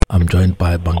I'm joined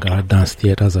by Bangarra Dance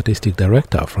Theatre's Artistic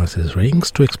Director, Frances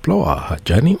Rings, to explore her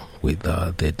journey with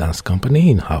the dance company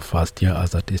in her first year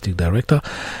as Artistic Director,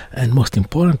 and most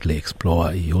importantly, explore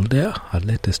Yuldea, her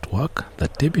latest work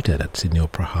that debuted at Sydney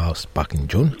Opera House back in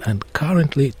June and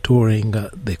currently touring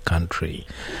the country.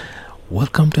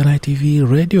 Welcome to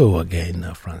NITV Radio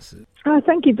again, Frances.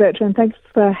 Thank you, Bertrand. Thanks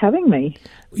for having me.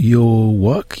 Your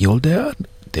work, Yuldea,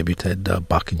 debuted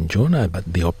back in June at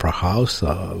the Opera House.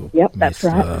 Yep, that's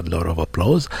right. A lot of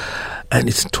applause. And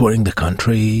it's touring the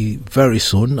country very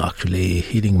soon, actually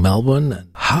hitting Melbourne.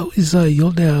 How is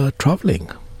Yuldea travelling?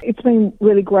 It's been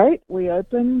really great. We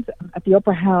opened at the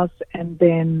Opera House and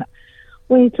then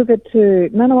we took it to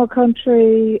Ngunnawal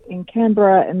Country in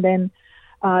Canberra, and then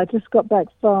just got back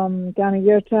from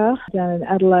Yuldea down in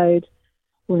Adelaide.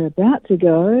 We're about to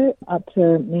go up to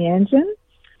Meanjin.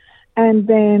 And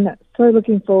then so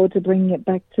looking forward to bringing it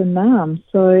back to Naarm.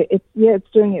 So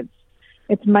it's doing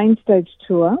its main stage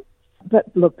tour. But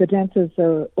look, the dancers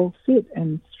are all fit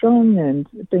and strong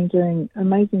and been doing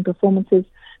amazing performances,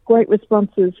 great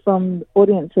responses from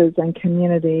audiences and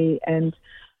community. And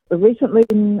recently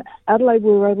in Adelaide,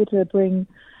 we were able to bring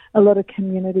a lot of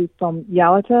community from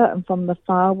Yuldea and from the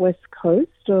far west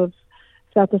coast of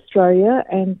South Australia.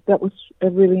 And that was a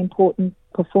really important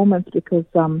performance because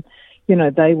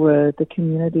they were the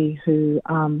community who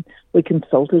we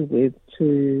consulted with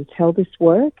to tell this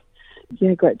work.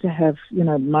 Yeah, great to have,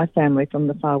 my family from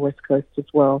the far west coast as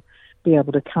well be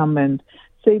able to come and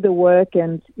see the work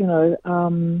and,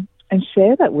 and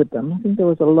share that with them. I think there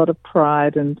was a lot of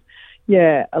pride and,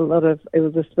 it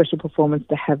was a special performance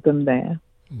to have them there.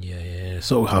 Yeah.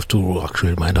 So we have to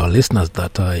actually remind our listeners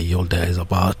that Yuldea is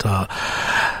about...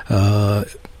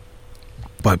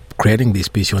 by creating this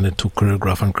piece, you wanted to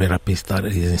choreograph and create a piece that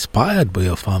is inspired by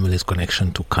your family's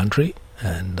connection to country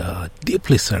and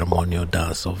deeply ceremonial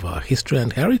dance of history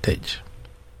and heritage.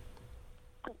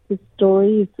 This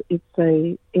story it's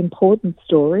an important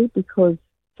story because,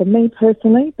 for me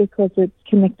personally, because it's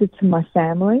connected to my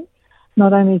family,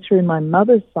 not only through my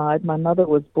mother's side. My mother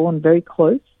was born very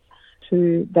close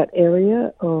to that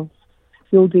area of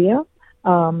Yuldea.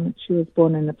 She was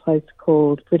born in a place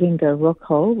called Bridinga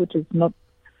Rockhole, which is not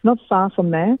far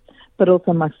from there, but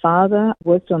also my father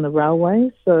worked on the railway,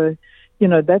 so,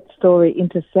 that story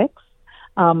intersects.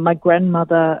 My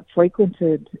grandmother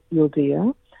frequented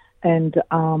Yuldea and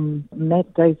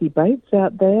met Daisy Bates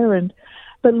out there.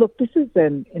 But look, this is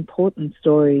an important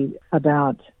story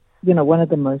about, one of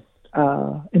the most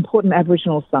important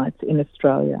Aboriginal sites in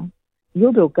Australia.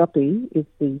 Yuldea Guppy is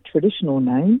the traditional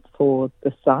name for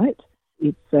the site.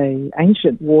 It's an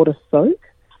ancient water soak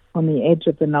on the edge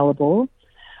of the Nullarbor.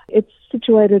 It's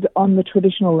situated on the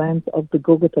traditional lands of the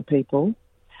Gulgata people.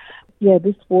 Yeah,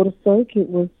 this water soak, it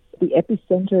was the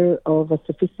epicenter of a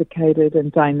sophisticated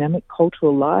and dynamic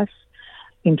cultural life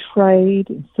in trade,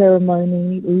 in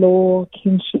ceremony, law,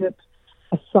 kinship,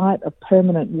 a site of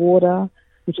permanent water,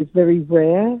 which is very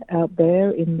rare out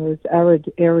there in those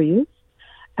arid areas.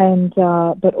 And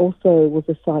but also was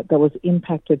a site that was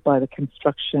impacted by the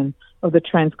construction of the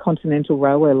Transcontinental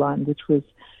Railway line, which was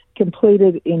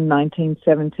completed in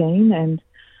 1917, and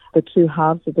the two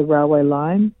halves of the railway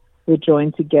line were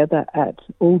joined together at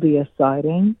Yuldea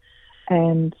siding.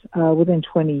 And within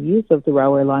 20 years of the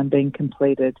railway line being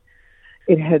completed,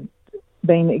 it had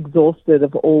been exhausted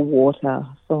of all water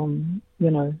from,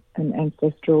 an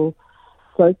ancestral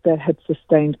soak that had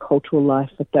sustained cultural life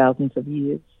for thousands of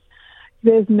years.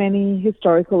 There's many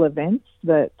historical events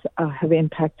that have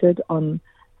impacted on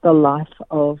the life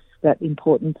of that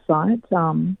important site,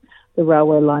 the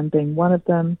railway line being one of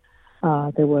them.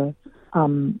 There were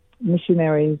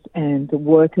missionaries and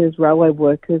workers, railway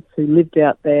workers who lived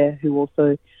out there who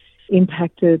also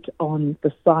impacted on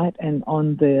the site and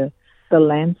on the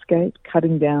landscape,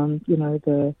 cutting down,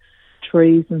 the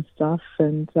trees and stuff,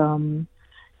 and,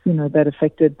 that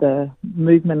affected the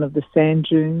movement of the sand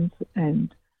dunes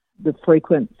and the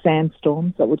frequent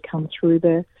sandstorms that would come through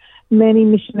there. Many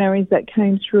missionaries that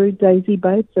came through, Daisy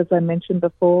Bates, as I mentioned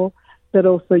before, but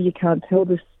also you can't tell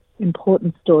this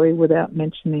important story without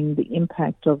mentioning the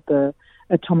impact of the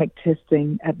atomic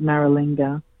testing at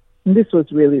Maralinga. And this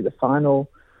was really the final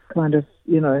kind of,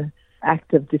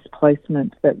 act of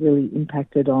displacement that really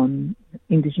impacted on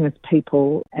Indigenous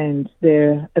people and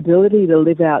their ability to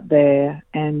live out there.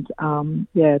 And,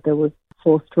 there was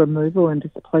forced removal and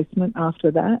displacement after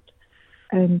that.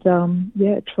 And,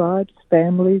 tribes,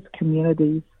 families,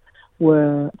 communities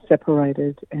were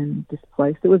separated and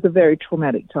displaced. It was a very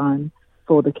traumatic time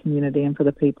for the community and for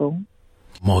the people.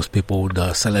 Most people would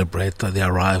celebrate the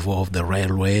arrival of the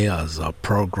railway as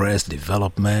progress,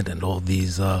 development, and all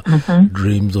these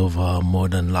dreams of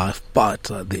modern life. But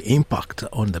the impact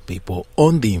on the people,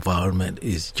 on the environment,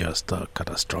 is just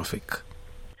catastrophic.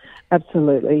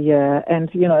 Absolutely, yeah. And,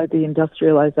 the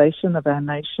industrialization of our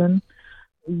nation,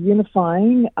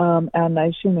 unifying our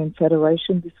nation in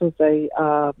federation, this was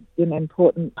an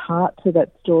important part to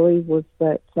that story, was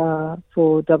that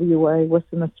for WA,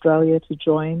 Western Australia, to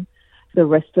join the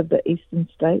rest of the eastern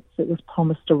states, it was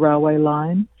promised a railway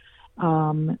line.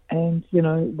 And,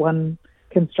 one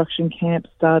construction camp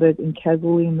started in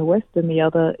Kalgoorlie in the west and the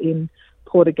other in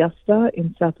Port Augusta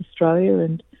in South Australia,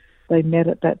 and they met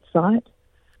at that site.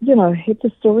 It's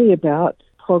a story about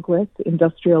progress,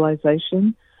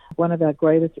 industrialisation, one of our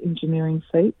greatest engineering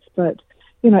feats, but,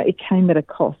 it came at a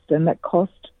cost, and that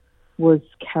cost was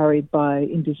carried by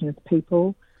Indigenous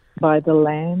people, by the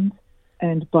land,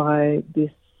 and by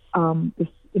this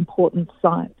important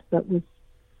site that was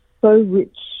so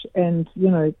rich and,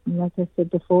 like I said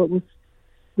before, it was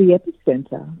the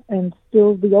epicentre, and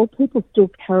still the old people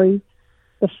still carry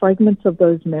the fragments of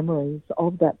those memories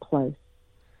of that place.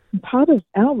 And part of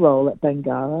our role at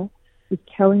Bangarra is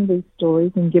carrying these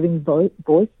stories and giving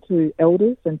voice to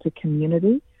elders and to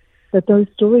community, that those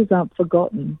stories aren't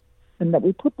forgotten and that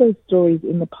we put those stories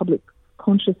in the public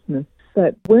consciousness,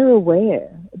 that we're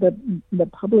aware, that the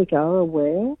public are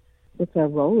aware. It's our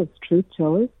role as truth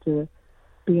tellers to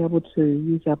be able to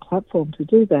use our platform to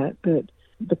do that, but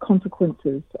the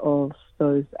consequences of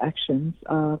those actions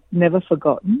are never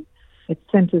forgotten. It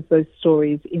centres those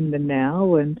stories in the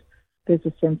now, and there's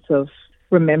a sense of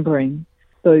remembering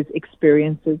those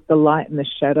experiences, the light and the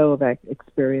shadow of our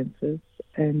experiences,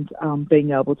 and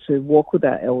being able to walk with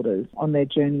our elders on their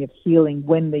journey of healing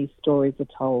when these stories are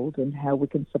told, and how we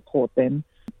can support them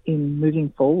in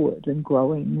moving forward and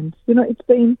growing. And,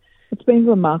 it's been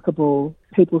remarkable,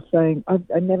 people saying,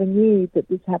 I never knew that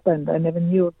this happened, I never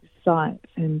knew of this site.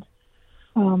 And,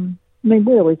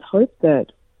 we always hope that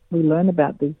we learn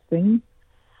about these things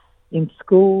in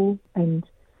school, and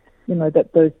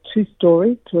that those two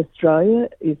stories to Australia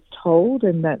is told,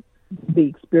 and that the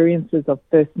experiences of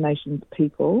First Nations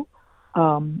people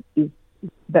is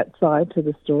that side to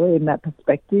the story, and that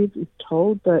perspective is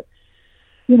told. But,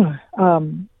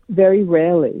 very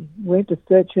rarely we have to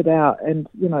search it out, and,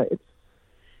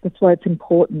 that's why it's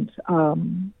important,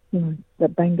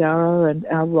 that Bangarra and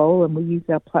our role, and we use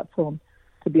our platform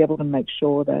to be able to make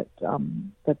sure that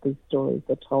that these stories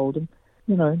are told.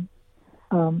 And,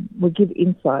 we give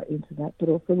insight into that, but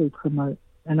also we promote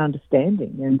an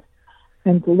understanding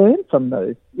and learn from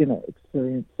those,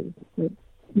 experiences. But,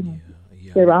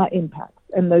 there are impacts,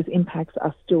 and those impacts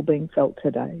are still being felt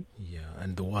today. Yeah,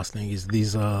 and the worst thing is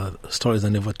these stories are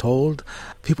never told.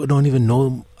 People don't even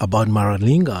know about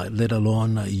Maralinga, let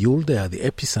alone Yuldea, the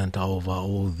epicenter of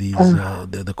all these,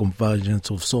 the convergence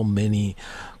of so many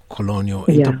colonial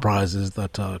enterprises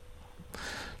that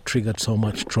triggered so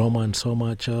much trauma and so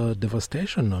much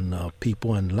devastation on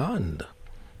people and land.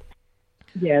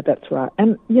 Yeah, that's right.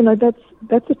 And,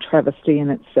 that's a travesty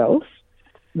in itself,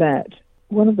 that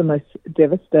one of the most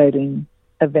devastating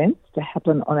events to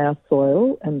happen on our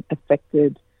soil and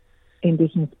affected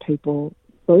Indigenous people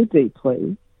so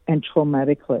deeply and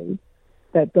traumatically,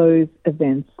 that those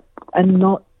events are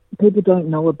not, people don't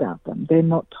know about them. They're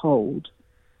not told.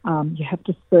 You have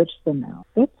to search them out.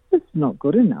 That's just not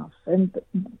good enough. And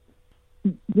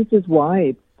this is why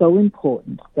it's so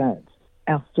important that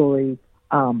our stories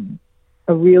are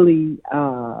really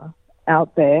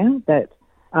out there, that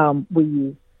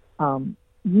we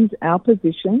use our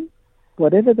position,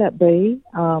 whatever that be,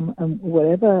 and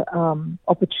whatever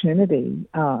opportunity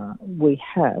we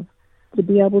have, to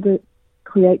be able to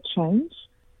create change.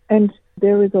 And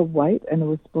there is a weight and a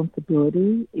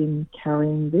responsibility in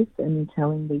carrying this and in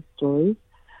telling these stories,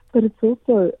 but it's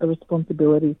also a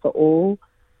responsibility for all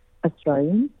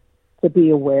Australians to be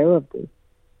aware of this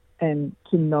and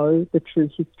to know the true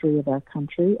history of our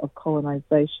country, of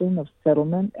colonisation, of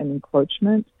settlement and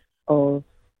encroachment, of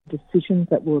decisions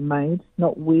that were made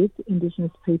not with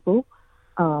Indigenous people,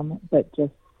 but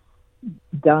just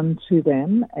done to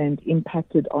them and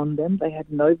impacted on them. They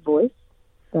had no voice.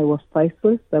 They were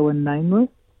faceless. They were nameless.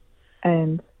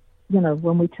 And,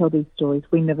 when we tell these stories,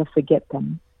 we never forget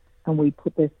them. And we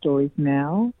put their stories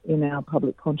now in our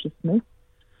public consciousness.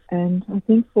 And I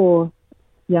think for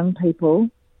young people,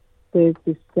 there's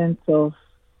this sense of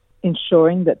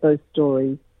ensuring that those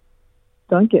stories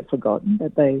don't get forgotten,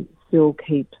 that they still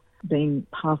keep being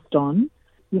passed on.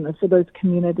 For those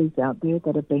communities out there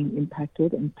that are being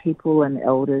impacted, and people and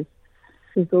elders,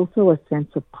 there's also a sense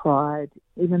of pride,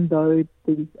 even though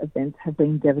these events have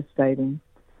been devastating,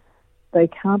 they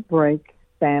can't break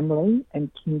family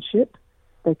and kinship.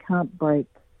 They can't break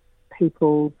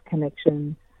people's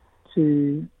connection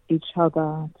to each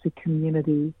other, to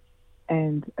community,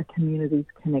 and a community's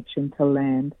connection to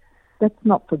land. That's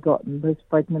not forgotten. Those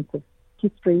fragments of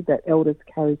history that elders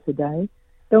carry today,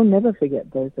 they'll never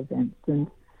forget those events. And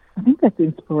I think that's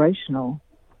inspirational.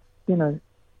 You know,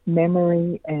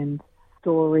 memory and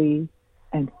story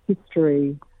and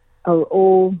history are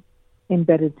all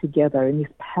embedded together in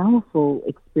this powerful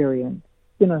experience.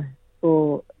 You know,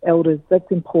 for elders,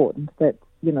 that's important, that,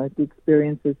 you know, the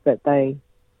experiences that they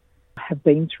have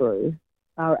been through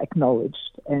are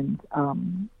acknowledged and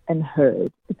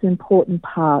heard. It's an important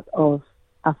part of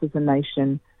us as a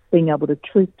nation, being able to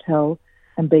truth tell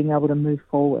and being able to move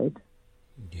forward.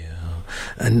 Yeah.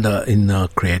 And in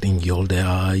creating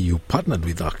Yuldea, you partnered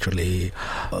with actually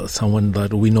someone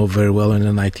that we know very well in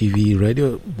ITV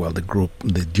radio, well,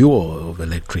 the duo of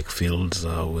Electric Fields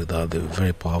with the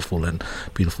very powerful and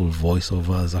beautiful voice of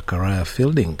Zachariah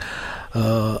Fielding.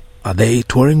 Are they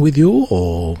touring with you,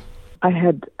 or? I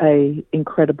had an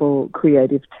incredible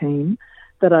creative team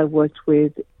that I worked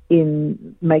with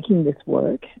in making this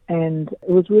work, and it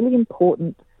was really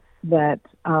important that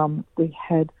we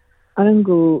had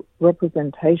unequal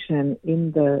representation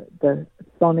in the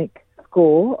sonic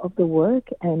score of the work,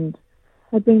 and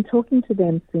I've been talking to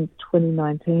them since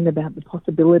 2019 about the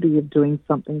possibility of doing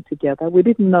something together. We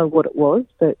didn't know what it was,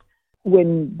 but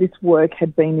when this work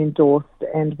had been endorsed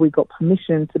and we got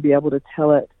permission to be able to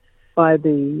tell it by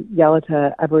the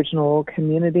Yalata Aboriginal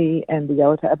community and the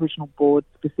Yalata Aboriginal Board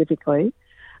specifically,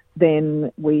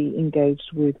 then we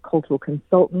engaged with cultural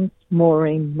consultants,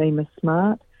 Maureen Mima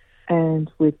Smart, and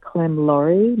with Clem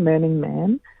Laurie, Burning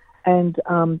Man, and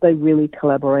they really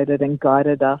collaborated and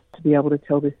guided us to be able to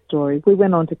tell this story. We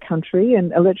went on to country,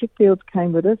 and Electric Fields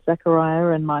came with us,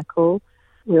 Zachariah and Michael.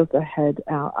 We also had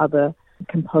our other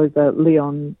composer,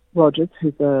 Leon Rogers,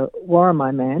 who's a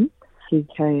Warramai man. He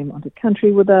came onto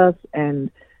country with us, and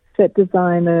set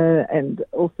designer and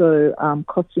also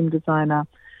costume designer.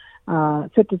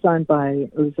 Set design by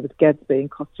Elizabeth Gadsby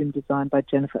and costume design by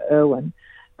Jennifer Irwin.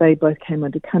 They both came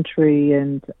onto country,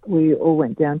 and we all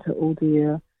went down to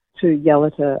Yuldea, to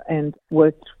Yalata, and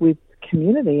worked with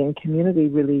community, and community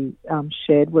really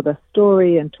shared with us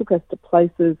story and took us to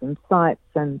places and sites,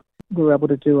 and we were able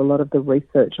to do a lot of the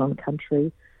research on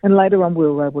country. And later on we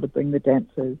were able to bring the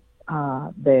dancers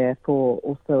there for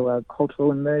also a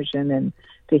cultural immersion and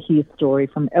to hear story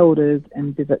from elders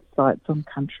and visit sites on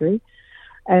country.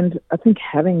 And I think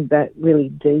having that really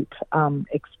deep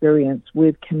experience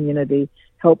with community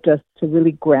helped us to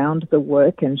really ground the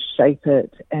work and shape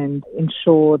it and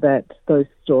ensure that those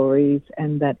stories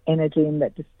and that energy and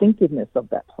that distinctiveness of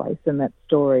that place and that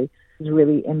story is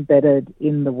really embedded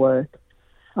in the work.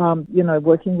 You know,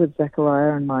 working with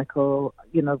Zachariah and Michael,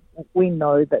 you know, we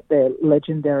know that they're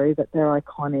legendary, that they're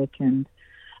iconic, and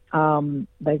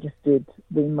they just did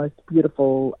the most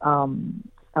beautiful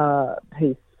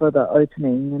piece for the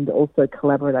opening, and also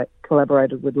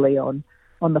collaborated with Leon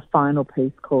on the final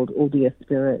piece called Yuldea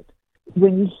Spirit.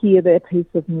 When you hear their piece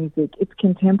of music, it's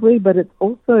contemporary, but it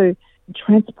also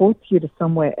transports you to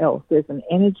somewhere else. There's an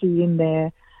energy in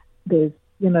there. There's,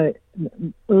 you know,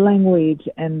 language,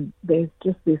 and there's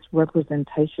just this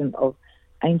representation of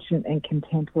ancient and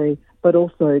contemporary, but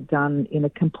also done in a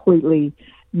completely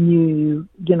new,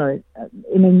 you know,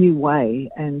 in a new way.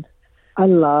 And I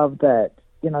love that,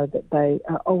 you know, that they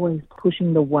are always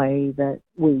pushing the way that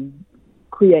we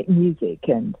create music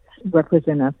and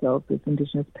represent ourselves as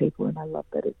Indigenous people. And I love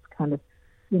that it's kind of,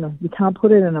 you know, you can't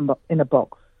put it in a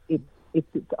box. It's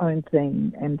its own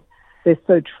thing, and they're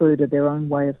so true to their own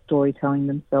way of storytelling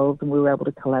themselves. And we were able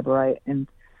to collaborate, and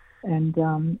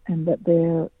that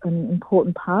they're an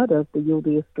important part of the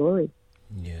Yuldea story.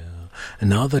 Yeah. And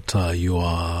now that you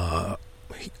are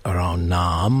around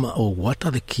Naarm, what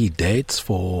are the key dates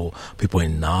for people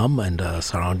in Naarm and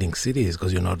surrounding cities?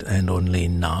 Because you're not and only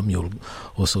in Naarm, you'll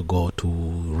also go to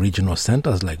regional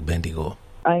centres like Bendigo.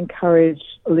 I encourage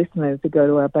listeners to go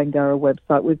to our Bangarra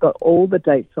website. We've got all the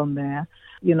dates on there.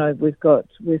 You know, we're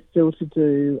still to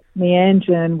do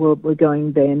Meanjin, we're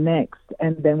going there next,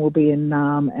 and then we'll be in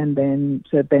Naarm and then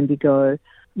to Bendigo.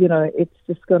 You know, it's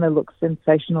just going to look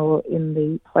sensational in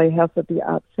the Playhouse at the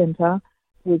Arts Centre.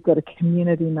 We've got a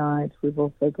community night. We've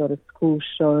also got a school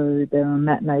show. There are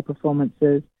matinee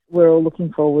performances. We're all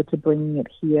looking forward to bringing it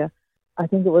here. I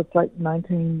think it was like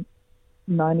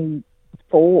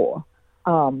 1994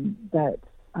 that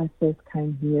I first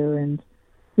came here, and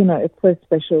you know, it's so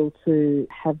special to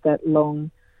have that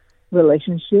long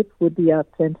relationship with the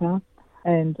Arts Centre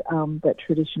and that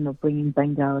tradition of bringing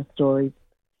Bangarra stories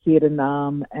here to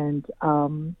Naarm, and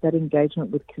that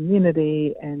engagement with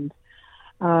community, and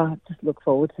just look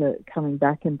forward to coming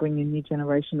back and bringing a new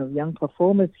generation of young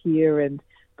performers here and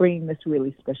bringing this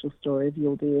really special story of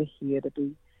Yuldea here to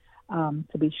be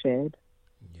shared.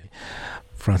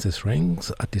 Frances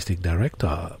Rings, Artistic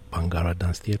Director, Bangarra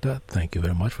Dance Theatre, thank you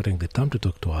very much for taking the time to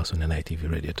talk to us on NITV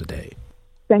Radio today.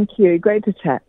 Thank you. Great to chat.